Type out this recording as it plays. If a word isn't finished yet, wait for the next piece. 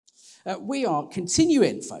We are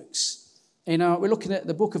continuing, folks. We're looking at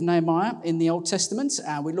the book of Nehemiah in the Old Testament,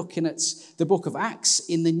 and we're looking at the book of Acts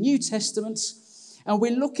in the New Testament, and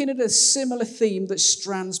we're looking at a similar theme that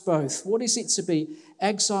strands both. What is it to be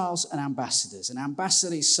exiles and ambassadors? An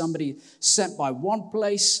ambassador is somebody sent by one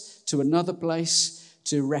place to another place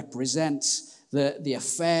to represent the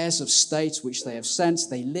affairs of state which they have sent.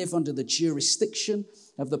 They live under the jurisdiction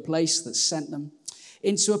of the place that sent them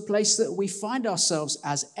into a place that we find ourselves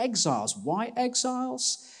as exiles. Why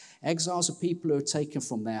exiles? Exiles are people who are taken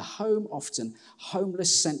from their home, often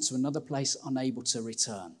homeless, sent to another place, unable to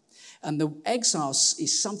return. And the exiles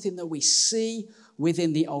is something that we see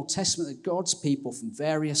within the Old Testament, that God's people from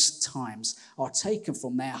various times are taken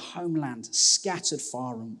from their homeland, scattered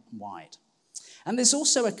far and wide. And there's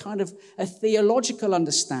also a kind of a theological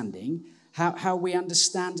understanding, how we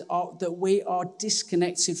understand that we are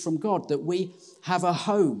disconnected from God, that we have a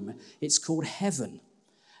home. It's called heaven.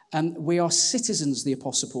 And we are citizens, the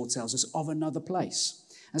Apostle Paul tells us, of another place.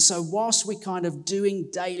 And so whilst we're kind of doing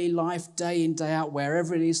daily life, day in, day out,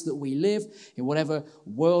 wherever it is that we live, in whatever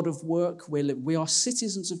world of work we live, we are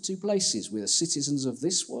citizens of two places. We are citizens of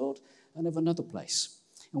this world and of another place.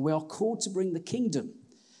 And we are called to bring the kingdom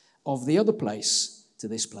of the other place to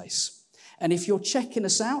this place. And if you're checking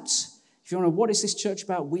us out, if you want to know what is this church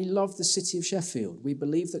about, we love the city of Sheffield. We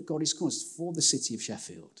believe that God is called us for the city of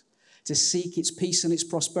Sheffield, to seek its peace and its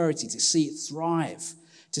prosperity, to see it thrive,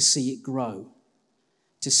 to see it grow,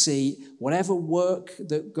 to see whatever work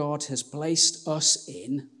that God has placed us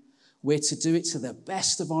in, we're to do it to the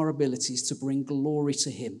best of our abilities to bring glory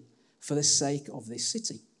to him for the sake of this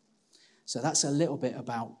city. So that's a little bit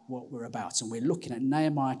about what we're about. And we're looking at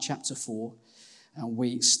Nehemiah chapter 4. And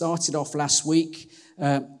we started off last week.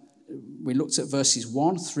 We looked at verses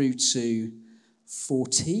 1 through to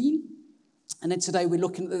 14. And then today we're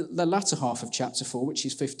looking at the latter half of chapter 4, which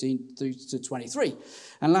is 15 through to 23.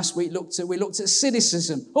 And last week we looked at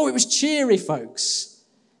cynicism. Oh, it was cheery, folks.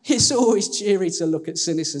 It's always cheery to look at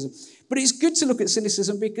cynicism. But it's good to look at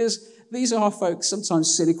cynicism because these are, folks,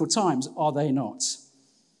 sometimes cynical times, are they not?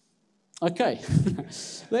 Okay,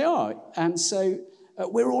 they are. And so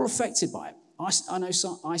we're all affected by it. I know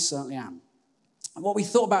I certainly am. And what we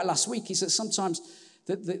thought about last week is that sometimes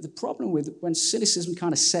the problem with when cynicism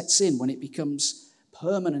kind of sets in, when it becomes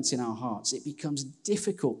permanent in our hearts, it becomes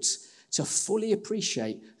difficult to fully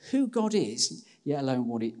appreciate who God is, yet alone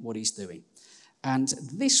what he's doing. And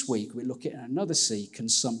this week we look at another C,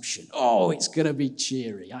 consumption. Oh, it's going to be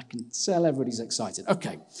cheery. I can tell everybody's excited.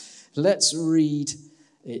 Okay, let's read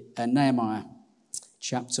Nehemiah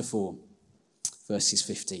chapter 4, verses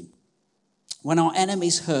 15. When our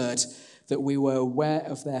enemies heard that we were aware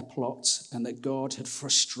of their plot and that God had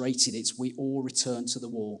frustrated it, we all returned to the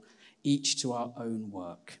wall, each to our own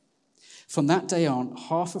work. From that day on,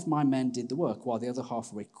 half of my men did the work, while the other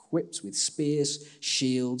half were equipped with spears,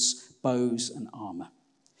 shields, bows, and armor.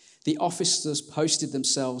 The officers posted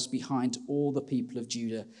themselves behind all the people of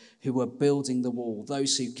Judah who were building the wall.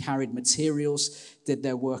 Those who carried materials did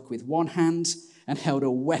their work with one hand and held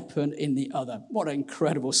a weapon in the other. What an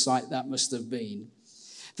incredible sight that must have been.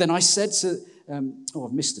 Then I said to,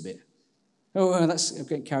 I've missed a bit. I'm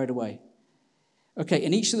getting carried away. Okay,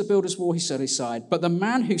 in each of the builders' wall he stood aside, but the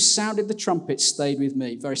man who sounded the trumpet stayed with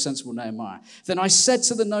me. Very sensible Nehemiah. Then I said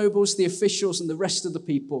to the nobles, the officials, and the rest of the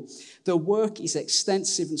people, the work is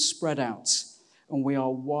extensive and spread out, and we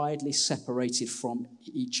are widely separated from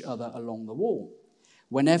each other along the wall.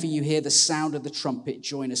 Whenever you hear the sound of the trumpet,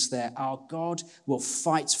 join us there. Our God will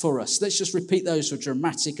fight for us. Let's just repeat those for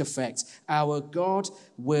dramatic effect. Our God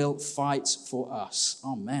will fight for us.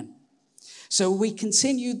 Amen. So we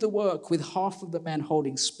continued the work with half of the men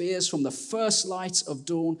holding spears from the first light of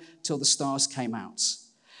dawn till the stars came out.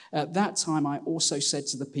 At that time, I also said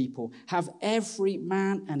to the people, have every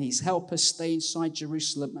man and his helper stay inside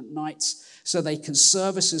Jerusalem at night so they can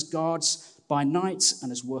serve us as guards by night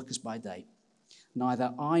and as workers by day.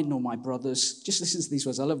 Neither I nor my brothers, just listen to these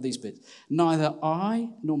words, I love these bits. Neither I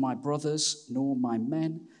nor my brothers nor my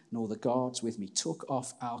men nor the guards with me took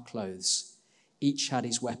off our clothes. Each had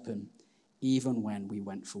his weapon, even when we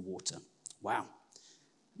went for water. Wow.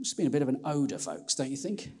 It must have been a bit of an odour, folks, don't you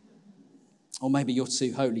think? Or maybe you're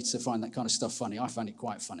too holy to find that kind of stuff funny. I found it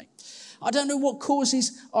quite funny. I don't know what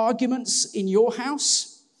causes arguments in your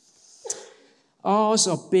house. Ours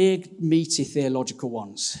are big, meaty theological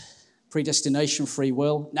ones. Predestination, free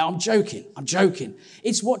will. Now, I'm joking.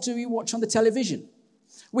 It's what do we watch on the television?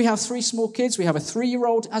 We have 3 small kids. We have a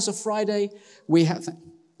 3-year-old as of Friday. We have,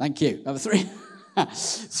 thank you, I have a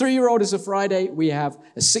 3-year-old as of Friday. We have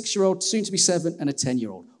a 6-year-old, soon to be 7, and a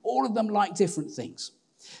 10-year-old. All of them like different things.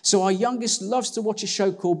 So our youngest loves to watch a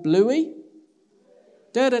show called Bluey.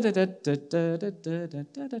 It's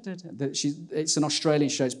an Australian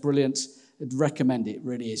show. It's brilliant. I'd recommend it. It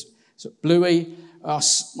really is. So Bluey, my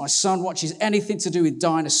son watches anything to do with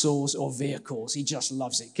dinosaurs or vehicles. He just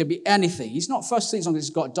loves it. It can be anything. He's not fussy as long as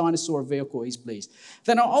he's got a dinosaur or a vehicle, he's pleased.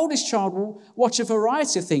 Then our oldest child will watch a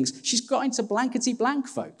variety of things. She's got into blankety blank,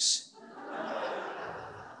 folks.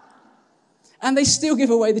 And they still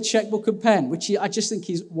give away the checkbook and pen, which I just think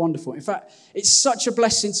is wonderful. In fact, it's such a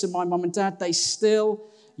blessing to my mum and dad. They still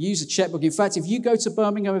use a checkbook. In fact, if you go to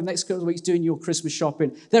Birmingham over the next couple of weeks doing your Christmas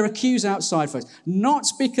shopping, there are queues outside, folks. Not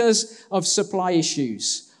because of supply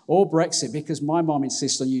issues or Brexit, because my mum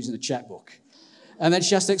insists on using a checkbook. And then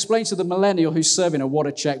she has to explain to the millennial who's serving her what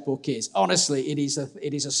a checkbook is. Honestly, it is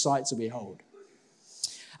a sight to behold.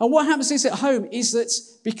 And what happens is at home is that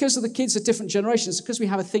because of the kids are different generations, because we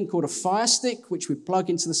have a thing called a Fire Stick, which we plug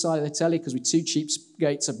into the side of the telly because we're too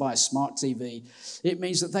cheapskate to buy a smart TV, it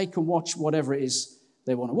means that they can watch whatever it is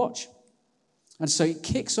they want to watch. And so it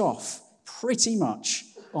kicks off pretty much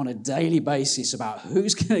on a daily basis about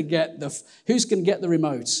who's going to get the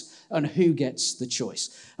remote and who gets the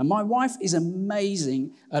choice. And my wife is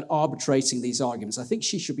amazing at arbitrating these arguments. I think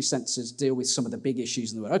she should be sent to deal with some of the big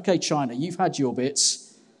issues in the world. Okay, China, you've had your bits.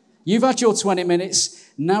 You've had your 20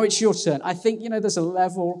 minutes. Now it's your turn. I think, there's a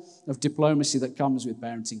level of diplomacy that comes with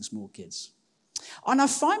parenting small kids. And I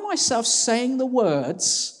find myself saying the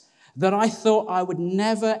words that I thought I would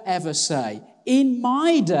never, ever say. In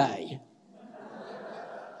my day,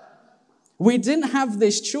 we didn't have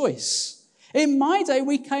this choice. In my day,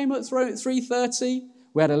 we came at 3:30.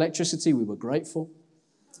 We had electricity. We were grateful.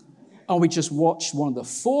 And we just watched one of the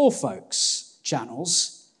 4 folks'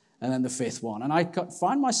 channels and then the 5th one. And I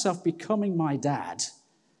find myself becoming my dad,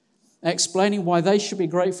 explaining why they should be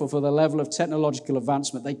grateful for the level of technological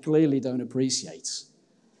advancement they clearly don't appreciate.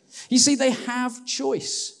 You see, they have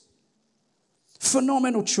choice.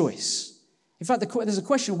 Phenomenal choice. In fact, there's a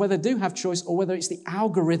question of whether they do have choice or whether it's the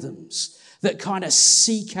algorithms that kind of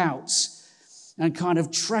seek out and kind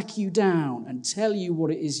of track you down and tell you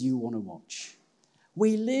what it is you want to watch.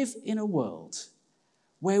 We live in a world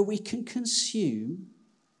where we can consume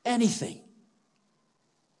anything.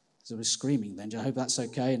 So we're screaming then. I hope that's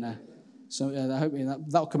okay. And I hope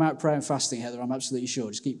that'll come out prayer and fasting, Heather. I'm absolutely sure.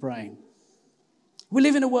 Just keep praying. We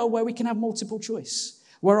live in a world where we can have multiple choice,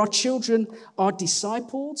 where our children are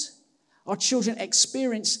discipled, our children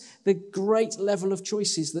experience the great level of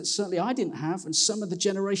choices that certainly I didn't have, and some of the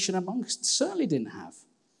generation amongst certainly didn't have.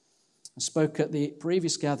 I spoke at the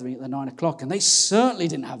previous gathering at the 9 o'clock, and they certainly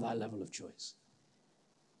didn't have that level of choice.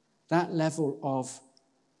 That level of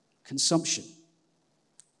consumption,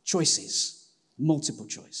 choices, multiple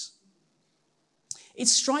choice. It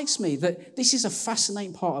strikes me that this is a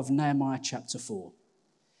fascinating part of Nehemiah chapter 4,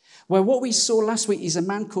 where what we saw last week is a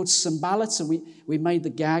man called Sanballat, and we made the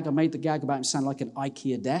gag. I made the gag about him sounding like an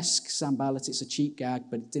IKEA desk. Sanballat, it's a cheap gag,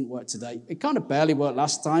 but it didn't work today. It kind of barely worked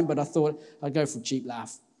last time, but I thought I'd go for a cheap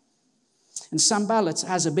laugh. And Sanballat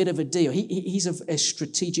has a bit of a deal. He's a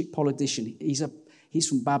strategic politician. He's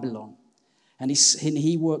from Babylon. And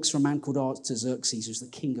he works for a man called Artaxerxes, who's the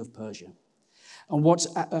king of Persia. And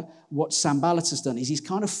what Sanballat has done is he's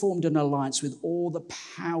kind of formed an alliance with all the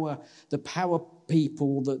power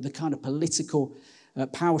people, the kind of political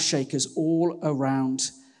power shakers all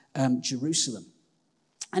around Jerusalem.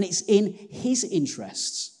 And it's in his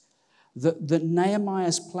interests that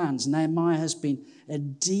Nehemiah's plans, Nehemiah has been a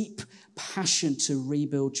deep passion to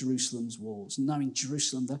rebuild Jerusalem's walls, knowing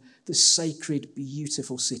Jerusalem, the sacred,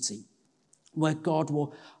 beautiful city, where God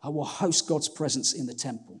will host God's presence in the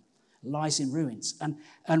temple, lies in ruins.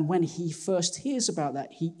 And when he first hears about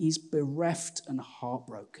that, he is bereft and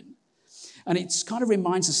heartbroken. And it kind of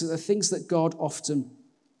reminds us that the things that God often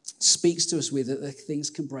speaks to us with, that the things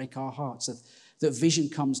can break our hearts, that vision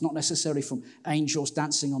comes not necessarily from angels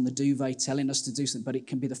dancing on the duvet telling us to do something, but it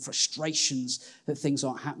can be the frustrations that things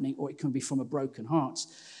aren't happening, or it can be from a broken heart.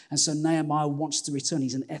 And so Nehemiah wants to return.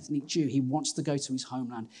 He's an ethnic Jew. He wants to go to his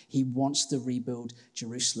homeland. He wants to rebuild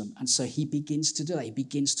Jerusalem. And so he begins to do that. He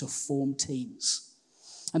begins to form teams.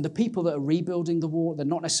 And the people that are rebuilding the wall, they're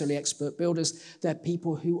not necessarily expert builders. They're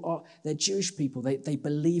people they're Jewish people. They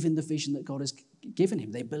believe in the vision that God has given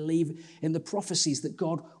him. They believe in the prophecies that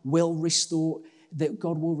God will restore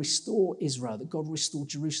Israel, that God will restore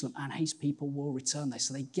Jerusalem, and his people will return there.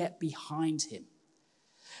 So they get behind him.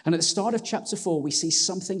 And at the start of chapter 4, we see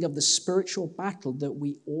something of the spiritual battle that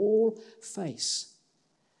we all face.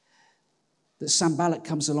 That Sanballat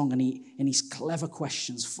comes along and in his clever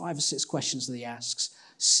questions, 5 or 6 questions that he asks,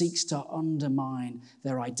 seeks to undermine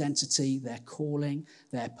their identity, their calling,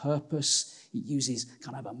 their purpose. It uses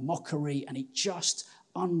kind of a mockery, and it just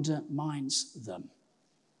undermines them.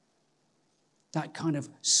 That kind of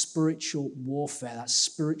spiritual warfare, that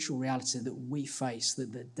spiritual reality that we face,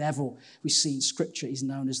 that the devil we see in Scripture is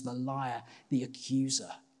known as the liar, the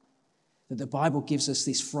accuser. That the Bible gives us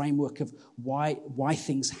this framework of why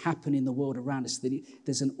things happen in the world around us, that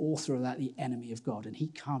there's an author of that, the enemy of God, and he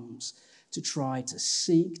comes to try to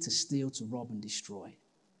seek, to steal, to rob and destroy.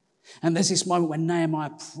 And there's this moment when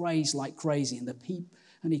Nehemiah prays like crazy, and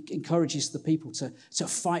he encourages the people to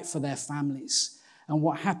fight for their families. And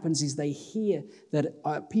what happens is they hear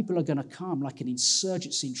that people are going to come like an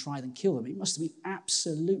insurgency and try and kill them. It must have been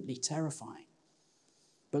absolutely terrifying.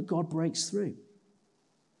 But God breaks through.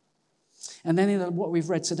 And then in what we've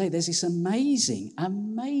read today, there's this amazing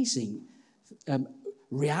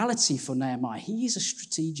reality for Nehemiah. He is a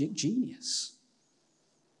strategic genius.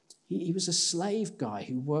 He was a slave guy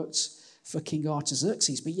who worked for King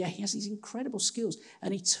Artaxerxes, but yeah, he has these incredible skills,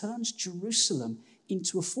 and he turns Jerusalem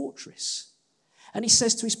into a fortress. And he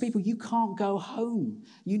says to his people, you can't go home.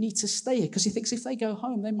 You need to stay here, because he thinks if they go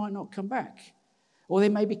home, they might not come back, or they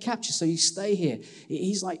may be captured, so you stay here.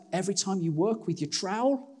 He's like, every time you work with your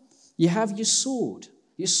trowel, you have your sword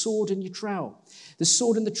and your trowel. The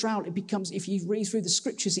sword and the trowel, it becomes, if you read through the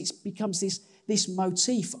scriptures, it becomes this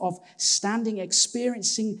motif of standing,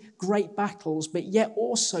 experiencing great battles, but yet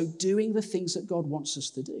also doing the things that God wants us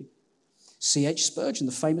to do. C.H. Spurgeon,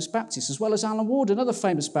 the famous Baptist, as well as Alan Ward, another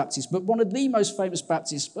famous Baptist, but one of the most famous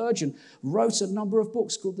Baptists, Spurgeon, wrote a number of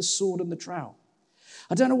books called The Sword and the Trowel.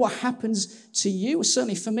 I don't know what happens to you.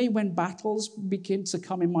 Certainly for me, when battles begin to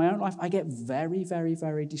come in my own life, I get very, very,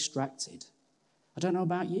 very distracted. I don't know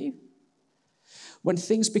about you. When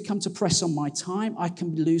things become to press on my time, I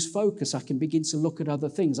can lose focus. I can begin to look at other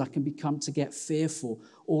things. I can become to get fearful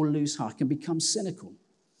or lose heart. I can become cynical.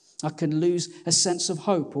 I can lose a sense of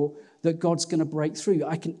hope or that God's going to break through.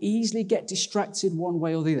 I can easily get distracted one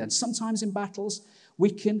way or the other. And sometimes in battles, we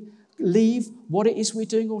can leave what it is we're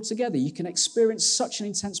doing altogether. You can experience such an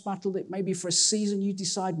intense battle that maybe for a season you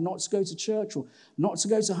decide not to go to church or not to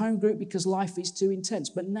go to home group because life is too intense.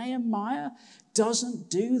 But Nehemiah doesn't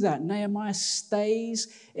do that. Nehemiah stays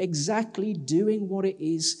exactly doing what it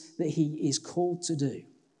is that he is called to do,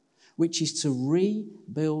 which is to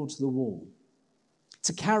rebuild the wall,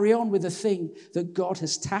 to carry on with the thing that God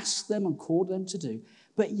has tasked them and called them to do,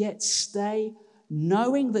 but yet stay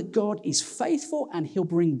knowing that God is faithful and he'll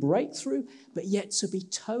bring breakthrough, but yet to be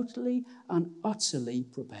totally and utterly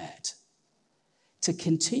prepared to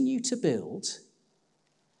continue to build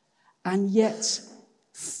and yet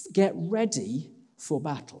get ready for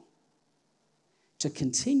battle. To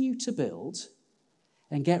continue to build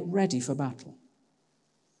and get ready for battle.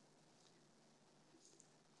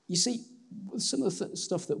 You see, some of the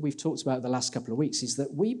stuff that we've talked about the last couple of weeks is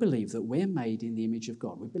that we believe that we're made in the image of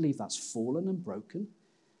God. We believe that's fallen and broken.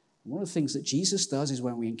 And one of the things that Jesus does is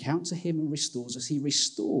when we encounter him and restores us, he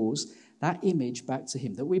restores that image back to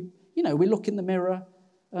him. That we look in the mirror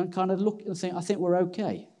and kind of look and think, I think we're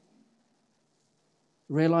okay.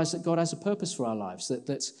 Realize that God has a purpose for our lives,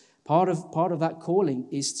 that part of that calling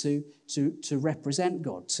is to represent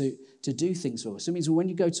God, to do things for us. It means when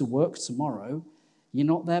you go to work tomorrow, you're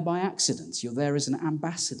not there by accident. You're there as an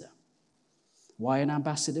ambassador. Why an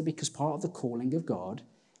ambassador? Because part of the calling of God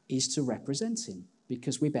is to represent him,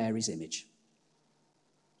 because we bear his image.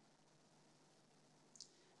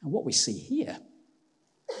 And what we see here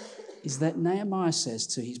is that Nehemiah says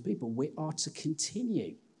to his people, we are to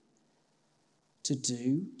continue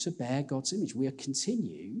to bear God's image. We are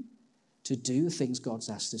continue to do the things God's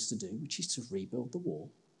asked us to do, which is to rebuild the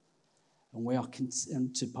wall. And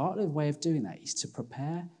part of the way of doing that is to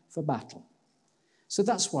prepare for battle. So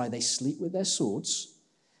that's why they sleep with their swords.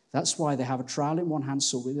 That's why they have a trowel in one hand,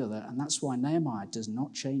 sword with the other. And that's why Nehemiah does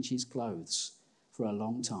not change his clothes for a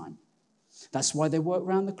long time. That's why they work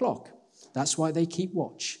round the clock. That's why they keep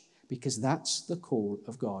watch, because that's the call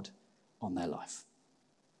of God on their life.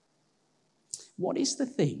 What is the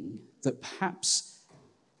thing that perhaps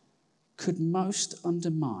could most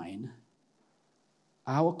undermine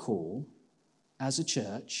our call as a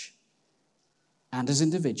church and as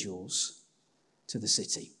individuals to the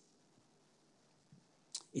city?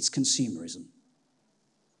 It's consumerism.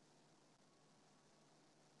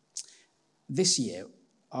 This year,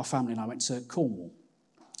 our family and I went to Cornwall.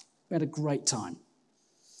 We had a great time.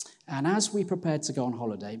 And as we prepared to go on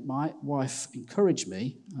holiday, my wife encouraged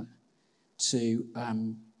me to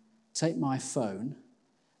take my phone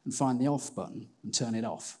and find the off button and turn it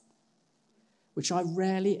off. which I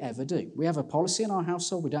rarely ever do. We have a policy in our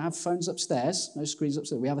household. We don't have phones upstairs, no screens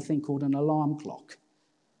upstairs. We have a thing called an alarm clock.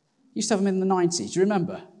 Used to have them in the 90s, do you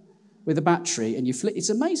remember? With a battery, and you flick. It's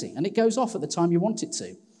amazing, and it goes off at the time you want it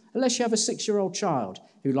to, unless you have a 6-year-old child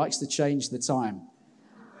who likes to change the time.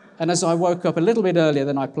 And as I woke up a little bit earlier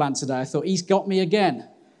than I planned today, I thought, he's got me again.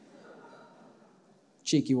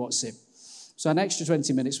 Cheeky what's it? So an extra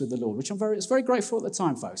 20 minutes with the Lord, which it's very grateful at the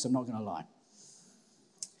time, folks, I'm not going to lie.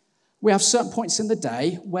 We have certain points in the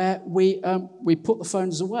day where we put the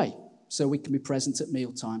phones away so we can be present at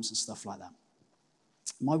meal times and stuff like that.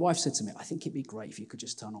 My wife said to me, I think it'd be great if you could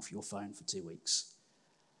just turn off your phone for 2 weeks.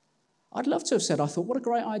 I'd love to have said, I thought, what a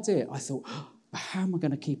great idea. I thought, but how am I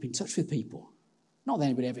going to keep in touch with people? Not that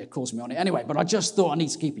anybody ever calls me on it anyway, but I just thought I need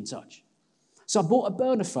to keep in touch. So I bought a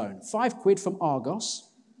burner phone, £5 from Argos,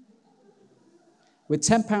 with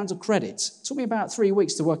 £10 of credit. It took me about 3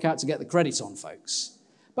 weeks to work out to get the credit on, folks.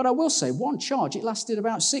 But I will say, one charge, it lasted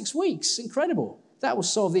about 6 weeks. Incredible. That will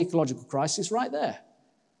solve the ecological crisis right there.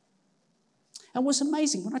 And what's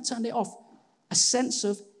amazing, when I turned it off, a sense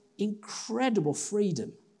of incredible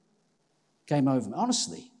freedom came over me.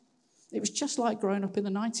 Honestly, it was just like growing up in the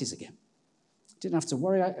 90s again. Didn't have to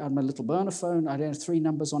worry. I had my little burner phone. I had 3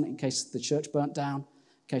 numbers on it in case the church burnt down,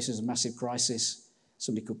 in case there was a massive crisis.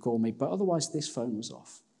 Somebody could call me, but otherwise this phone was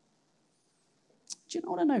off. Do you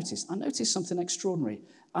know what I noticed? I noticed something extraordinary.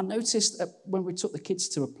 I noticed when we took the kids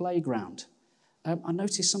to a playground, I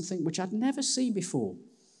noticed something which I'd never seen before.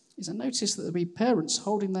 I noticed that there'd be parents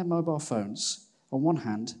holding their mobile phones on one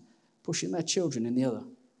hand, pushing their children in the other,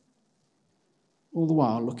 all the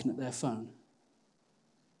while looking at their phone.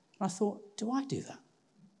 And I thought, do I do that?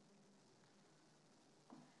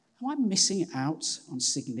 Am I missing out on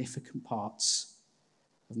significant parts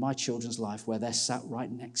of my children's life where they're sat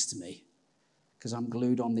right next to me because I'm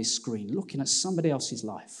glued on this screen looking at somebody else's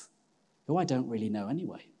life who I don't really know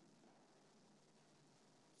anyway?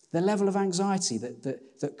 The level of anxiety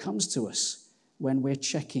that comes to us when we're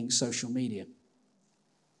checking social media.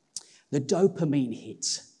 The dopamine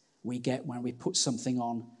hit we get when we put something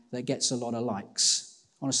on that gets a lot of likes.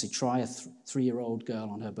 Honestly, try a 3-year-old girl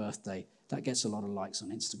on her birthday. That gets a lot of likes on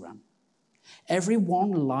Instagram. Every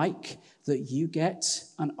one like that you get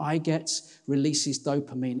and I get releases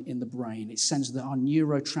dopamine in the brain. It sends our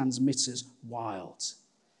neurotransmitters wild,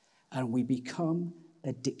 and we become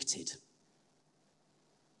addicted.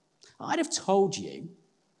 I'd have told you,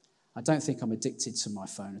 I don't think I'm addicted to my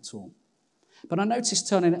phone at all. But I noticed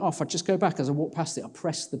turning it off, I'd just go back as I walked past it, I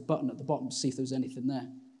pressed the button at the bottom to see if there was anything there.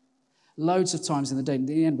 Loads of times in the day, in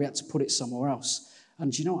the end, we had to put it somewhere else.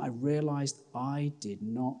 And do you know what? I realized I did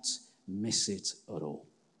not miss it at all.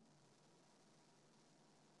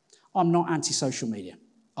 I'm not anti-social media.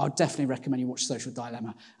 I would definitely recommend you watch Social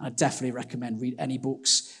Dilemma. And I definitely recommend read any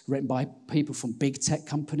books written by people from big tech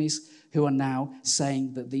companies who are now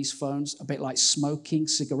saying that these phones, a bit like smoking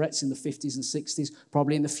cigarettes in the 50s and 60s,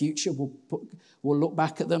 probably in the future we'll look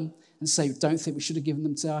back at them and say, don't think we should have given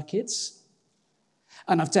them to our kids.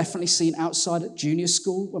 And I've definitely seen outside at junior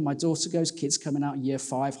school, when my daughter goes, kids coming out in year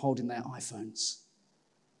 5 holding their iPhones.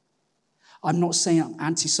 I'm not saying I'm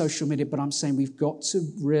anti-social media, but I'm saying we've got to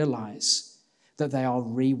realize that they are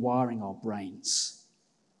rewiring our brains.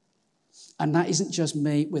 And that isn't just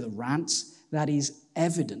me with a rant. That is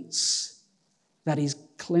evidence. That is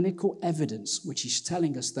clinical evidence, which is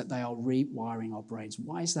telling us that they are rewiring our brains.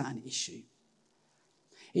 Why is that an issue?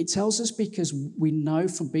 It tells us because we know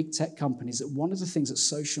from big tech companies that one of the things that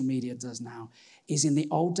social media does now is, in the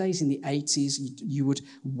old days, in the 80s, you would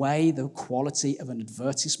weigh the quality of an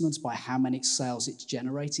advertisement by how many sales it's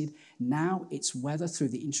generated. Now it's whether through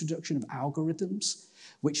the introduction of algorithms,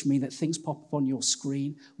 which mean that things pop up on your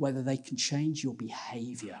screen, whether they can change your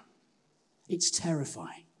behavior. It's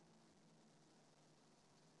terrifying.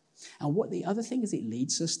 And what the other thing is it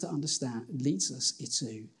leads us to understand,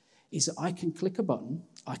 is that I can click a button,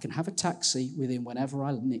 I can have a taxi within whenever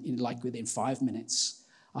I need, like within 5 minutes.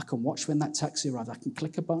 I can watch when that taxi arrives. I can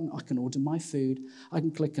click a button, I can order my food, I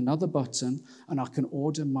can click another button, and I can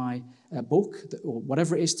order my book or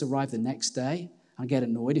whatever it is to arrive the next day, and get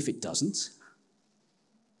annoyed if it doesn't.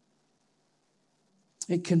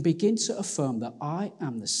 It can begin to affirm that I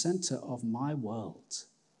am the center of my world.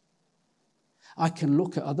 I can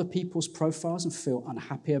look at other people's profiles and feel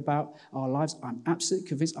unhappy about our lives. I'm absolutely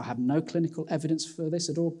convinced, I have no clinical evidence for this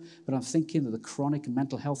at all, but I'm thinking that the chronic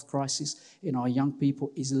mental health crisis in our young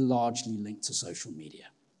people is largely linked to social media.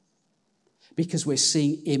 Because we're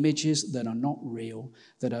seeing images that are not real,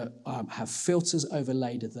 that have filters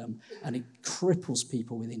overlaid at them, and it cripples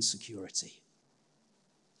people with insecurity.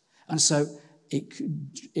 And so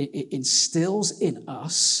it instills in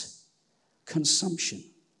us consumption.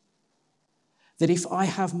 That if I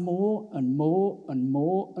have more and more and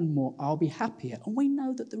more and more, I'll be happier. And we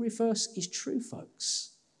know that the reverse is true,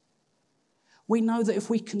 folks. We know that if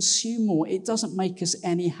we consume more, it doesn't make us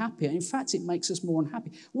any happier. In fact, it makes us more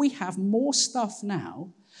unhappy. We have more stuff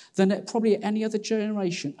now than at probably any other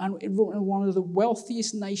generation, and one of the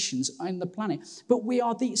wealthiest nations on the planet. But we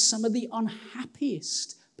are some of the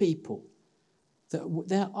unhappiest people that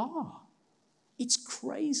there are. It's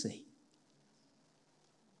crazy.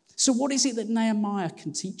 So what is it that Nehemiah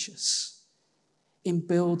can teach us in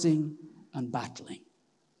building and battling?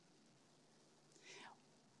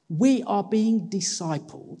 We are being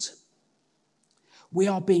discipled. We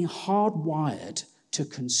are being hardwired to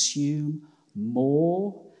consume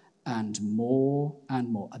more and more and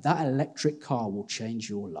more. That electric car will change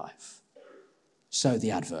your life. So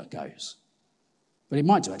the advert goes. But it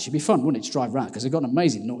might actually be fun, wouldn't it, to drive around, because they've got an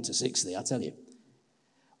amazing 0 to 60, I tell you.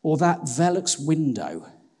 Or that Velux window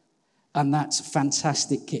and that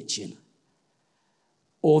fantastic kitchen,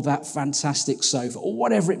 or that fantastic sofa, or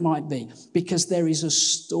whatever it might be, because there is a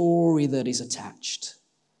story that is attached.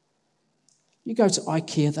 You go to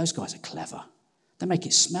IKEA, those guys are clever. They make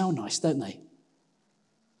it smell nice, don't they?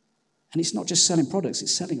 And it's not just selling products,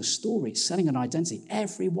 it's selling a story, it's selling an identity.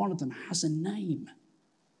 Every one of them has a name.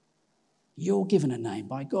 You're given a name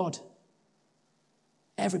by God.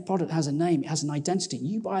 Every product has a name, it has an identity.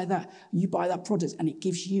 You buy that product, and it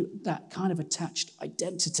gives you that kind of attached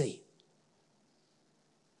identity.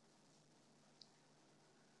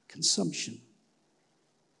 Consumption.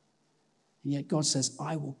 And yet God says,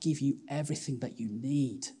 I will give you everything that you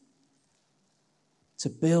need to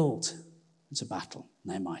build and to battle.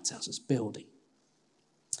 Nehemiah tells us, building.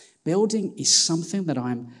 Building is something that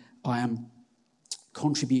I am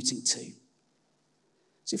contributing to.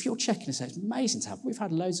 So if you're checking this out, it's amazing to have. We've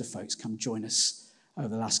had loads of folks come join us over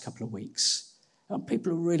the last couple of weeks.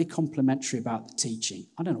 People are really complimentary about the teaching.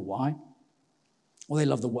 I don't know why. Or they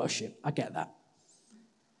love the worship. I get that.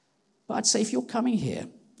 But I'd say if you're coming here,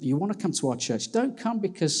 you want to come to our church, don't come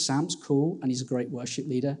because Sam's cool and he's a great worship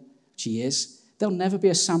leader, which he is. There'll never be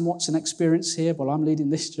a Sam Watson experience here while I'm leading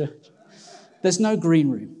this church. There's no green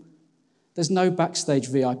room. There's no backstage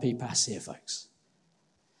VIP pass here, folks.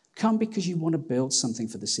 Come because you want to build something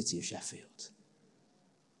for the city of Sheffield.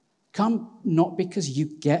 Come not because you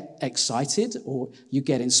get excited or you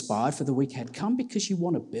get inspired for the week ahead. Come because you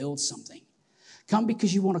want to build something. Come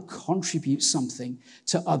because you want to contribute something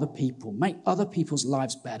to other people, make other people's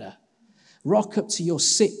lives better. Rock up to your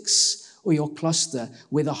 6 or your cluster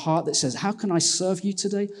with a heart that says, how can I serve you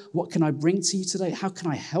today? What can I bring to you today? How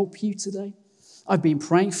can I help you today? I've been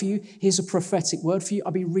praying for you. Here's a prophetic word for you.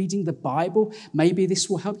 I've been reading the Bible. Maybe this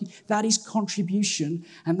will help you. That is contribution,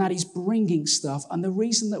 and that is bringing stuff. And the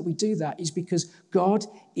reason that we do that is because God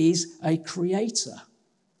is a creator.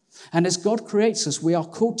 And as God creates us, we are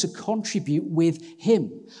called to contribute with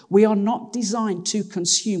Him. We are not designed to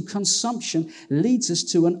consume. Consumption leads us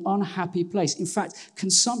to an unhappy place. In fact,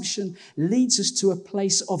 consumption leads us to a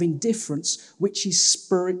place of indifference, which is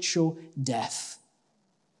spiritual death.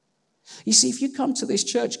 You see, if you come to this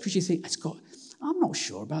church because you think, I'm not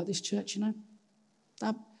sure about this church, you know.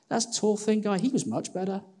 That tall, thin guy, he was much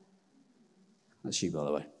better. That's you, by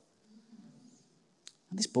the way.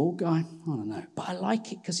 And this bald guy, I don't know. But I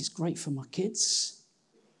like it because it's great for my kids.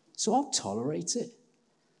 So I'll tolerate it.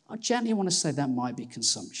 I gently want to say that might be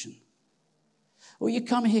consumption. Or you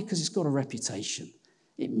come here because it's got a reputation.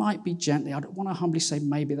 It might be gently. I want to humbly say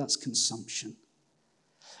maybe that's consumption.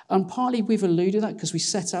 And partly we've alluded to that because we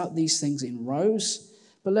set out these things in rows.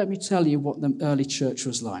 But let me tell you what the early church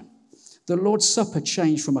was like. The Lord's Supper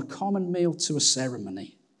changed from a common meal to a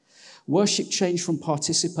ceremony. Worship changed from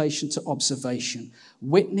participation to observation.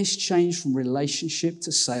 Witness changed from relationship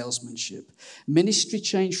to salesmanship. Ministry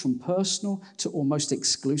changed from personal to almost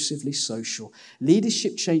exclusively social.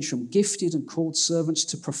 Leadership changed from gifted and called servants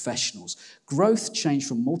to professionals. Growth changed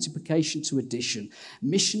from multiplication to addition.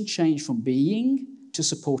 Mission changed from being to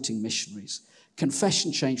supporting missionaries.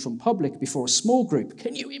 Confession changed from public before a small group.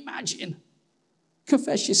 Can you imagine?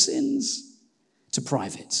 Confess your sins to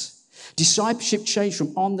private. Discipleship changed from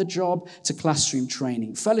on the job to classroom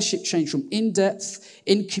training. Fellowship changed from in-depth,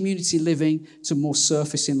 in-community living to more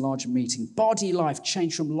surface in larger meeting. Body life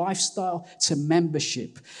changed from lifestyle to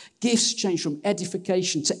membership. Gifts changed from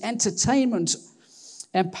edification to entertainment.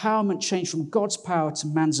 Empowerment changed from God's power to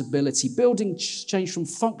man's ability. Building changed from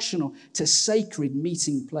functional to sacred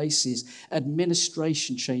meeting places.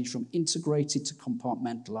 Administration changed from integrated to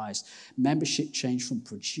compartmentalized. Membership changed from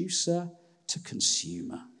producer to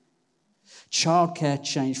consumer. Childcare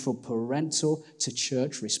changed from parental to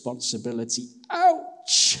church responsibility.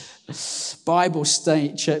 Ouch! Bible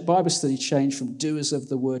study changed from doers of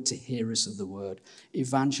the word to hearers of the word.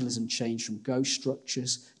 Evangelism changed from go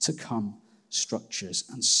structures to come structures,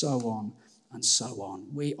 and so on and so on.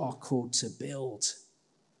 We are called to build.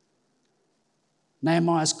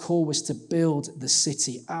 Nehemiah's call was to build the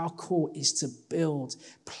city. Our call is to build,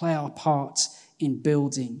 play our part in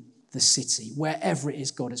building the city, wherever it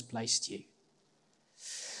is God has placed you.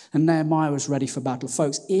 And Nehemiah was ready for battle.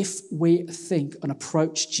 Folks, if we think and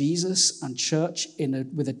approach Jesus and church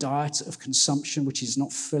with a diet of consumption which is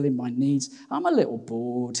not filling my needs, I'm a little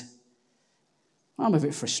bored. I'm a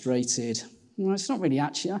bit frustrated. It's not really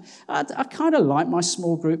actually. I kind of like my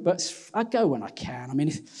small group, but I go when I can. I mean,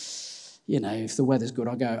 if the weather's good,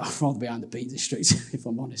 I'd rather be out in the Peak District, if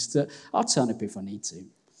I'm honest. I'll turn up if I need to.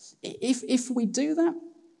 If we do that,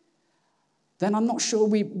 then I'm not sure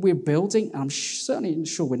we're building, and I'm certainly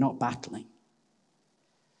sure we're not battling.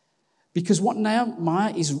 Because what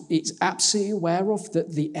Nehemiah is absolutely aware of,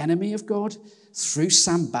 that the enemy of God, through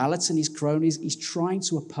Sanballat and his cronies, is trying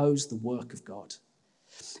to oppose the work of God.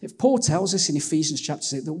 If Paul tells us in Ephesians chapter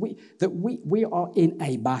 6 that we are in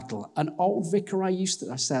a battle. An old vicar a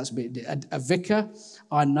vicar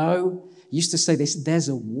I know used to say this: there's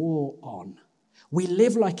a war on. We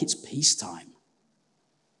live like it's peacetime.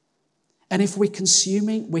 And if we're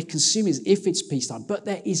consuming as if it's peacetime. But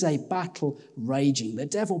there is a battle raging. The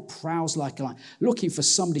devil prowls like a lion, looking for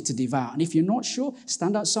somebody to devour. And if you're not sure,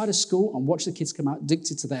 stand outside of school and watch the kids come out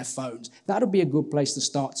addicted to their phones. That'll be a good place to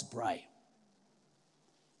start to pray.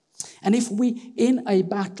 And if we, in a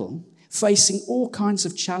battle, facing all kinds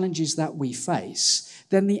of challenges that we face,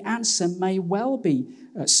 then the answer may well be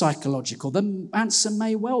psychological. The answer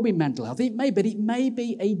may well be mental health. But it may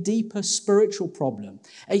be a deeper spiritual problem,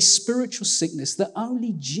 a spiritual sickness that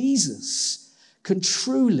only Jesus can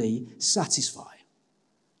truly satisfy.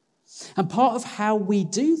 And part of how we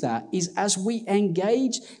do that is as we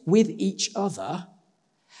engage with each other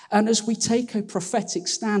and as we take a prophetic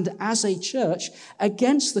stand as a church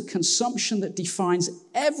against the consumption that defines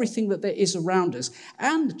everything that there is around us,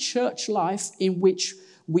 and church life in which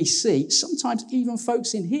we see, sometimes even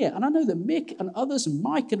folks in here, and I know that Mick and others and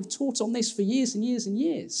Mike have taught on this for years and years and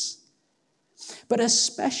years, but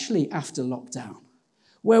especially after lockdown,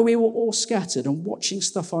 where we were all scattered and watching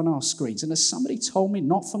stuff on our screens. And as somebody told me,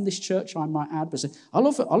 not from this church, I might add, but said, I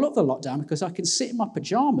love the lockdown because I can sit in my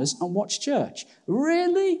pajamas and watch church.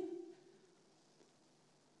 Really?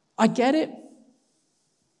 I get it.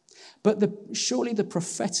 But surely the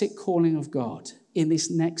prophetic calling of God in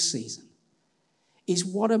this next season is,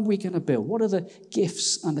 what are we going to build? What are the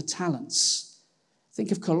gifts and the talents?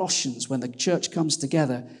 Think of Colossians. When the church comes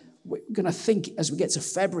together, we're going to think, as we get to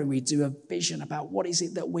February, we do a vision about what is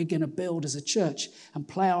it that we're going to build as a church and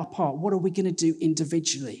play our part. What are we going to do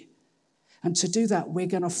individually? And to do that, we're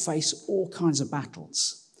going to face all kinds of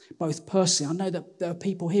battles, both personally. I know that there are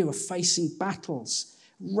people here who are facing battles,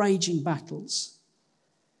 raging battles.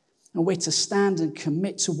 And we're to stand and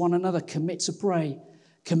commit to one another, commit to pray,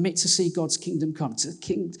 commit to see God's kingdom come,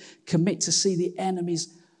 commit to see the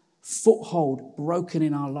enemy's foothold broken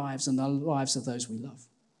in our lives and the lives of those we love.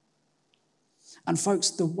 And folks,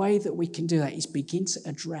 the way that we can do that is begin to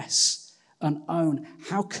address and own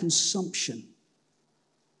how consumption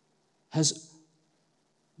has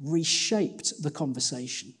reshaped the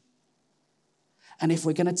conversation. And if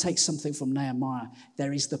we're going to take something from Nehemiah,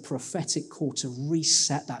 there is the prophetic call to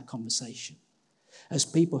reset that conversation as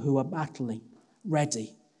people who are battling,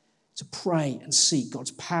 ready to pray and see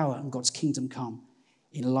God's power and God's kingdom come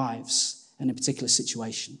in lives and in particular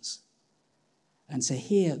situations. And to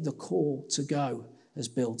hear the call to go as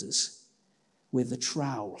builders with the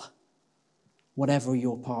trowel, whatever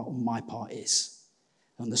your part or my part is,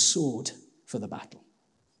 and the sword for the battle.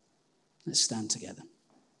 Let's stand together.